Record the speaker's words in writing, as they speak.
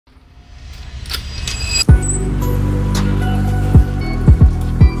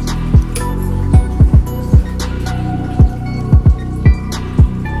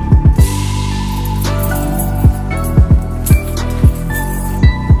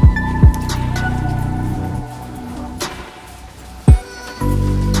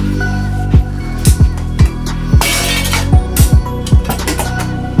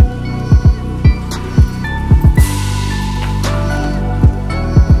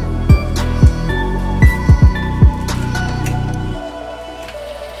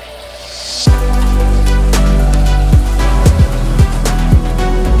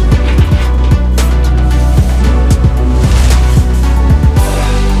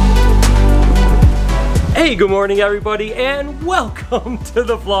Hey, good morning everybody, and welcome to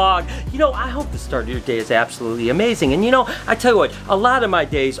the vlog. You know, I hope the start of your day is absolutely amazing. And you know, I tell you what, a lot of my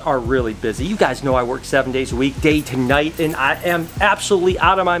days are really busy. You guys know I work 7 days a week, day to night, and I am absolutely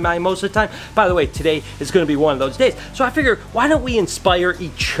out of my mind most of the time. By the way, today is gonna be one of those days. So I figure, why don't we inspire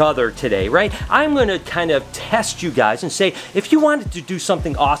each other today, right? I'm gonna kind of test you guys and say, if you wanted to do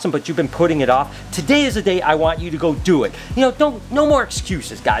something awesome, but you've been putting it off, today is the day I want you to go do it. You know, no more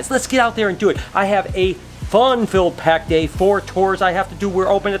excuses, guys. Let's get out there and do it. I have a fun-filled packed day, 4 tours I have to do. We're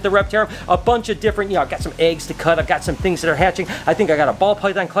open at the Reptarium, a bunch of different, you know, I've got some eggs to cut, I've got some things that are hatching, I think I got a ball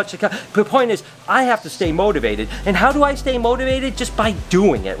python clutch to cut. The point is, I have to stay motivated. And how do I stay motivated? Just by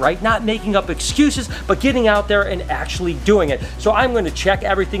doing it, right? Not making up excuses, but getting out there and actually doing it. So I'm gonna check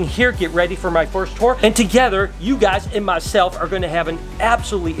everything here, get ready for my first tour, and together, you guys and myself are gonna have an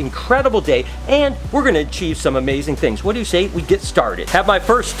absolutely incredible day, and we're gonna achieve some amazing things. What do you say we get started? Have my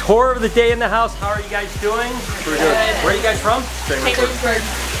first tour of the day in the house. How are you guys doing? We're good. Where are you guys from? Pittsburgh,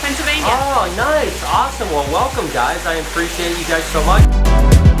 Pennsylvania. Oh, nice. Awesome. Well, welcome, guys. I appreciate you guys so much.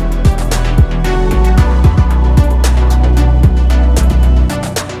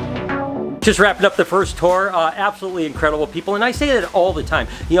 Just wrapping up the first tour, absolutely incredible people, and I say that all the time.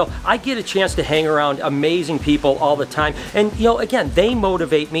 You know, I get a chance to hang around amazing people all the time, and you know, again, they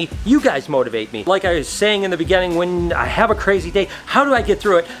motivate me, you guys motivate me. Like I was saying in the beginning, when I have a crazy day, how do I get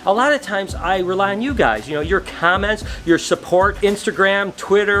through it? A lot of times I rely on you guys, you know, your comments, your support, Instagram,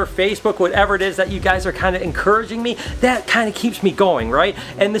 Twitter, Facebook, whatever it is that you guys are kind of encouraging me, that kind of keeps me going, right?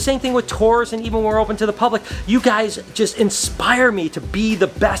 And the same thing with tours, and even when we're open to the public, you guys just inspire me to be the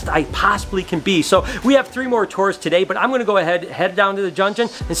best I possibly can be. So we have 3 more tours today, but I'm going to go ahead, head down to the dungeon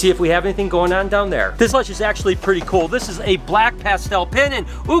and see if we have anything going on down there. This lunch is actually pretty cool. This is a black pastel pin, and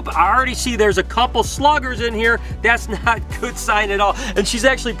oop, I already see there's a couple sluggers in here. That's not a good sign at all. And she's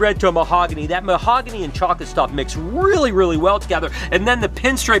actually bred to a mahogany. That mahogany and chocolate stuff mix really, really well together. And then the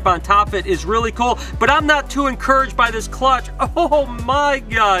pinstripe on top of it is really cool, but I'm not too encouraged by this clutch. Oh my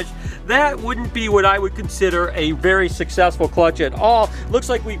gosh. That wouldn't be what I would consider a very successful clutch at all. Looks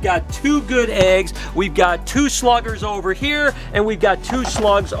like we've got 2 good eggs, we've got 2 sluggers over here, and we've got 2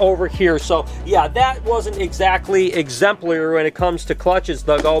 slugs over here. So yeah, that wasn't exactly exemplary when it comes to clutches,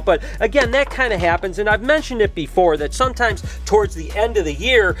 though. But again, that kind of happens, and I've mentioned it before that sometimes towards the end of the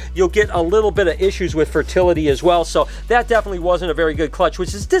year, you'll get a little bit of issues with fertility as well. So that definitely wasn't a very good clutch,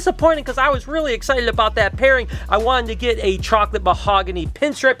 which is disappointing because I was really excited about that pairing. I wanted to get a chocolate mahogany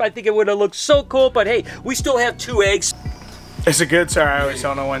pinstripe. I think it would have looked so cool, but hey, we still have 2 eggs. Is it good? Sorry, I always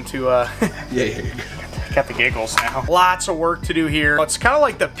don't know when to, Yeah. Got the giggles now. Lots of work to do here. It's kind of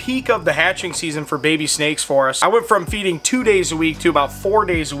like the peak of the hatching season for baby snakes for us. I went from feeding 2 days a week to about 4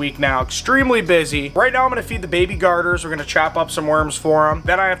 days a week now. Extremely busy. Right now I'm gonna feed the baby garters. We're gonna chop up some worms for them.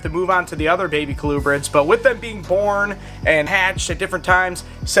 Then I have to move on to the other baby colubrids. But with them being born and hatched at different times,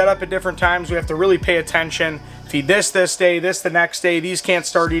 set up at different times, we have to really pay attention. Feed this day, this the next day. These can't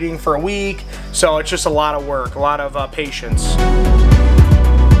start eating for a week. So it's just a lot of work, a lot of patience.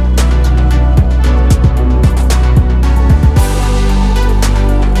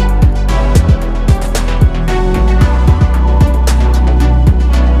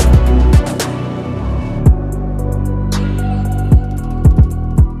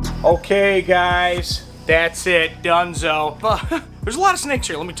 Okay guys, that's it, donezo. There's a lot of snakes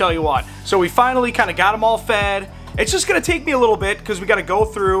here, let me tell you what. So we finally kind of got them all fed. It's just gonna take me a little bit because we gotta go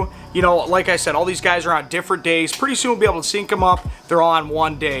through, you know, like I said, all these guys are on different days. Pretty soon we'll be able to sync them up. They're all on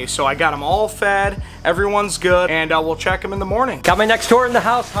one day. So I got them all fed, everyone's good, and we'll check them in the morning. Got my next tour in the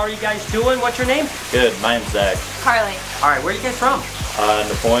house. How are you guys doing? What's your name? Good, my name's Zach. Carly. All right, where are you guys from?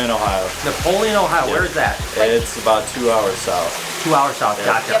 Napoleon, Ohio. Napoleon, Ohio. Yep. Where is that? It's about 2 hours south. 2 hours south. Yep.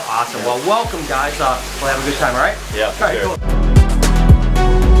 Gotcha. Yep. Awesome. Well, welcome, guys. We'll have a good time, all right? Yeah, All right, sure. cool.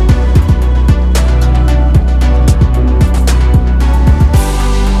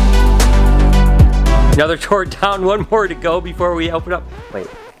 Another tour down, 1 more to go before we open up. Wait,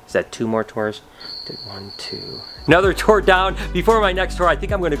 is that 2 more tours? Did 1, 2. Another tour down. Before my next tour, I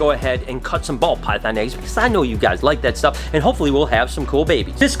think I'm going to go ahead and cut some ball python eggs because I know you guys like that stuff, and hopefully we'll have some cool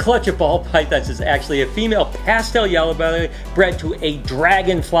babies. This clutch of ball pythons is actually a female pastel yellow belly bred to a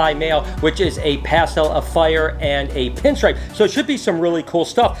dragonfly male, which is a pastel, a fire, and a pinstripe. So it should be some really cool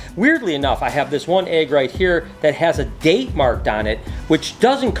stuff. Weirdly enough, I have this one egg right here that has a date marked on it, which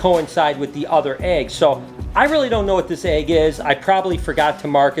doesn't coincide with the other eggs. So I really don't know what this egg is. I probably forgot to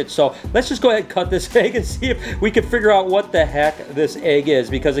mark it. So let's just go ahead and cut this egg and see if we can figure out what the heck this egg is.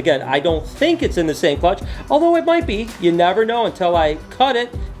 Because again, I don't think it's in the same clutch, although it might be. You never know until I cut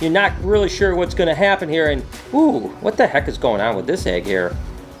it. You're not really sure what's gonna happen here. And ooh, what the heck is going on with this egg here?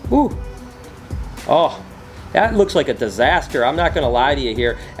 Ooh, oh, That looks like a disaster. I'm not going to lie to you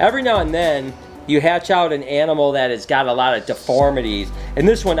here. Every now and then, you hatch out an animal that has got a lot of deformities, and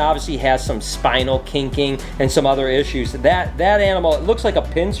this one obviously has some spinal kinking and some other issues. That animal, it looks like a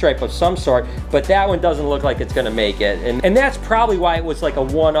pinstripe of some sort, but that one doesn't look like it's going to make it, and that's probably why it was like a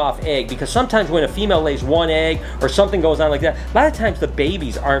one-off egg, because sometimes when a female lays one egg or something goes on like that, a lot of times the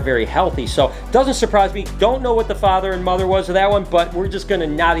babies aren't very healthy. So it doesn't surprise me. Don't know what the father and mother was of that one, but we're just going to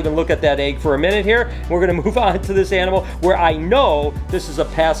not even look at that egg for a minute here. We're going to move on to this animal where I know this is a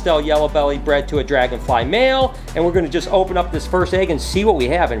pastel yellow belly bred to a dragonfly male, and we're going to just open up this first egg and see what we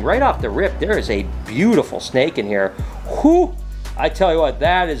have. And right off the rip, there is a beautiful snake in here. Whew! I tell you what,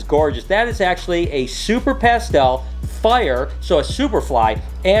 that is gorgeous. That is actually a super pastel fire, so a super fly,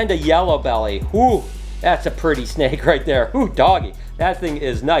 and a yellow belly. Whew! That's a pretty snake right there. Whew, doggy. That thing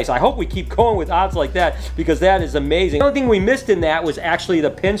is nice. I hope we keep going with odds like that, because that is amazing. The only thing we missed in that was actually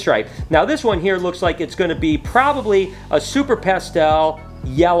the pinstripe. Now this one here looks like it's going to be probably a super pastel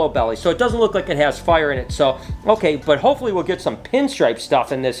yellow belly, so it doesn't look like it has fire in it. So okay, but hopefully we'll get some pinstripe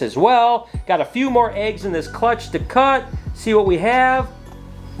stuff in this as well. Got a few more eggs in this clutch to cut, see what we have.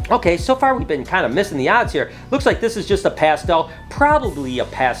 Okay, so far we've been kind of missing the odds here. Looks like this is just a pastel, probably a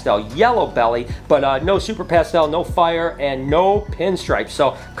pastel yellow belly, but no super pastel, no fire, and no pinstripe.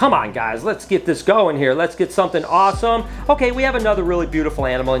 So come on guys, let's get this going here. Let's get something awesome. Okay, we have another really beautiful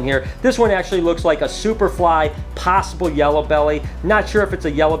animal in here. This one actually looks like a super fly, possible yellow belly. Not sure if it's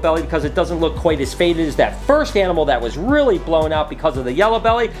a yellow belly because it doesn't look quite as faded as that first animal that was really blown out because of the yellow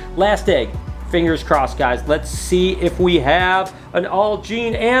belly. Last egg. Fingers crossed, guys. Let's see if we have an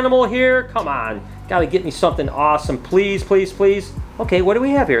all-gene animal here. Come on. Gotta get me something awesome. Please, please, please. Okay, what do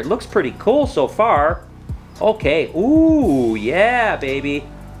we have here? It looks pretty cool so far. Okay. Ooh, yeah, baby.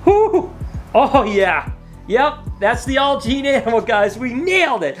 Whoo! Oh, yeah. Yep, that's the all-gene animal, guys. We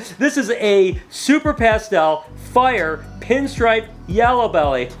nailed it. This is a super pastel fire pinstripe yellow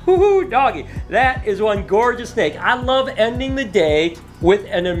belly. Woohoo, doggy. That is one gorgeous snake. I love ending the day with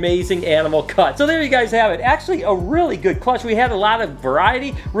an amazing animal cut. So there you guys have it. Actually, a really good clutch. We had a lot of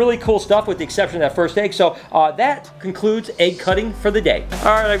variety, really cool stuff with the exception of that first egg. So that concludes egg cutting for the day. All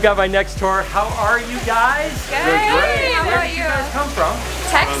right, I've got my next tour. How are you guys? Good. Great. How Where about did you? you guys come from?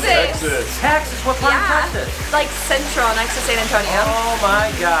 Texas. Texas? What part of Texas? Like central, next to San Antonio. Oh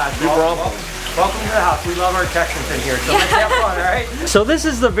my God. Welcome to the house. We love our Texans in here, so let's have fun, all right? So this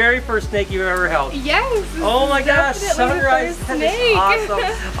is the very first snake you've ever held. Yes. Oh my gosh, sunrise. That is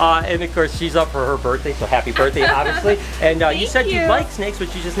awesome. And of course, she's up for her birthday, so happy birthday, obviously. And you said you like snakes,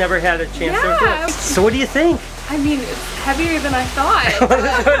 but you just never had a chance to do it. So what do you think? I mean, it's heavier than I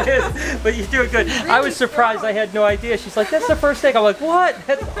thought. It is, but you do it good. Really I was surprised. Strong. I had no idea. She's like, that's the first snake. I'm like, what?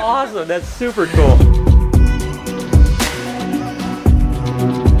 That's awesome. That's super cool.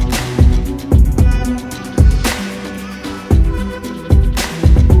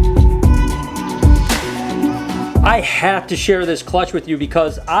 I have to share this clutch with you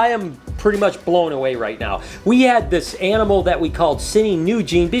because I am pretty much blown away right now. We had this animal that we called Cinny New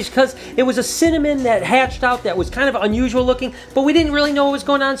Gene because it was a cinnamon that hatched out that was kind of unusual looking, but we didn't really know what was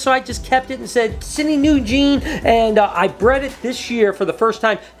going on, so I just kept it and said Cinny New Gene, and I bred it this year for the first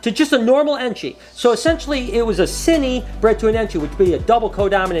time to just a normal Enchi. So essentially it was a Cinny bred to an Enchi, which would be a double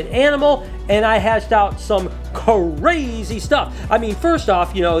co-dominant animal, and I hatched out some crazy stuff. I mean, first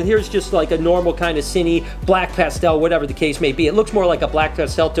off, you know, here's just like a normal kind of Cinny, black pastel, whatever the case may be. It looks more like a black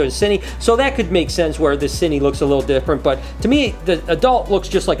pastel to a Cinny, so that could make sense where this Cinny looks a little different, but to me, the adult looks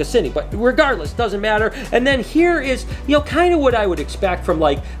just like a Cinny, but regardless, doesn't matter. And then here is, you know, kind of what I would expect from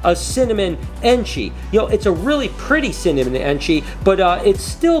like a cinnamon Enchi. You know, it's a really pretty cinnamon Enchi, but it's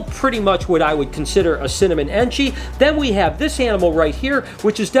still pretty much what I would consider a cinnamon Enchi. Then we have this animal right here,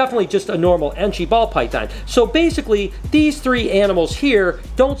 which is definitely just a normal Enchi ball python. So basically, these three animals here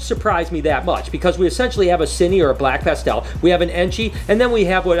don't surprise me that much because we essentially have a Cinny or a black pastel, we have an Enchi, and then we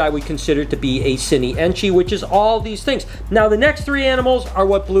have what I would consider to be a Cinny Enchi, which is all these things. Now the next three animals are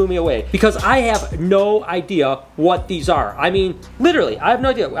what blew me away because I have no idea what these are. I mean, literally, I have no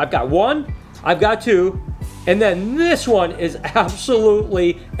idea. I've got one, I've got two, and then this one is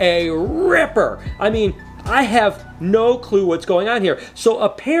absolutely a ripper. I mean, I have no clue what's going on here. So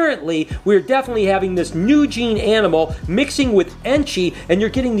apparently, we're definitely having this new gene animal mixing with Enchi, and you're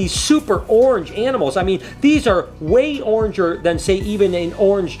getting these super orange animals. I mean, these are way oranger than, say, even an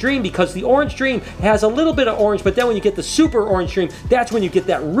Orange Dream, because the Orange Dream has a little bit of orange, but then when you get the super Orange Dream, that's when you get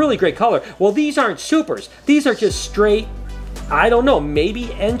that really great color. Well, these aren't supers. These are just straight I don't know, maybe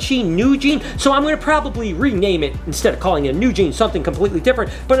Enchi New Gene. So I'm going to probably rename it, instead of calling it a New Gene, something completely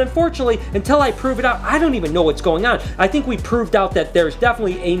different. But unfortunately, until I prove it out, I don't even know what's going on. I think we proved out that there's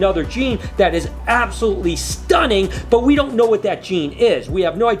definitely another gene that is absolutely stunning, but we don't know what that gene is. We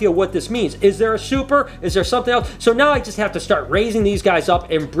have no idea what this means. Is there a super? Is there something else? So now I just have to start raising these guys up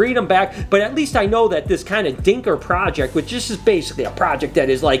and breed them back. But at least I know that this kind of dinker project, which this is basically a project that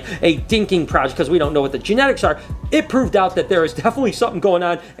is like a dinking project because we don't know what the genetics are, it proved out that there is definitely something going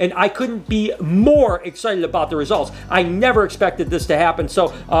on, and I couldn't be more excited about the results. I never expected this to happen.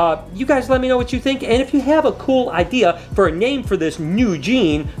 So you guys let me know what you think, and if you have a cool idea for a name for this new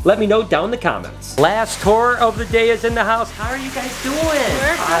gene, let me know down in the comments. Last tour of the day is in the house. How are you guys doing?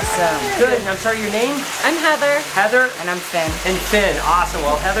 We're Awesome. Good. And I'm sorry, your name? I'm Heather. Heather? And I'm Finn. And Finn. Awesome.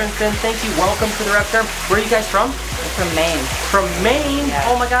 Well, Heather and Finn, thank you. Welcome to the Rep Term. Where are you guys from? I'm from Maine. From Maine? Yeah.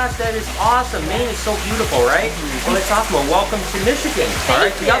 Oh my gosh, that is awesome. Maine is so beautiful, right? Well, that's awesome. Well, welcome to Michigan. All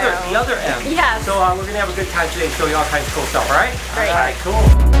right, Thank the you. other M. Yes. So we're gonna have a good time today, show you all kinds of cool stuff. All right? Great. All right, cool.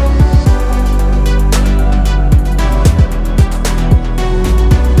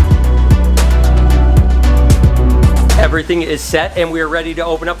 Everything is set and we are ready to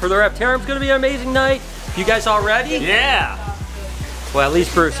open up for the Reptarium. It's gonna be an amazing night. You guys all ready? Yeah. Well, at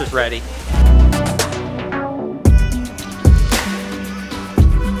least Bruce is ready.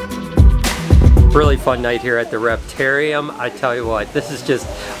 Really fun night here at the Reptarium. I tell you what, this is just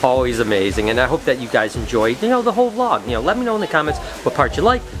always amazing, and I hope that you guys enjoyed, the whole vlog. Let me know in the comments what part you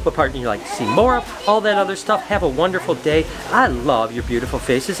like, what part you like to see more of, all that other stuff. Have a wonderful day. I love your beautiful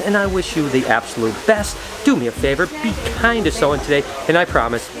faces, and I wish you the absolute best. Do me a favor, be kind to someone today, and I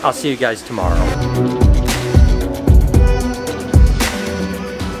promise I'll see you guys tomorrow.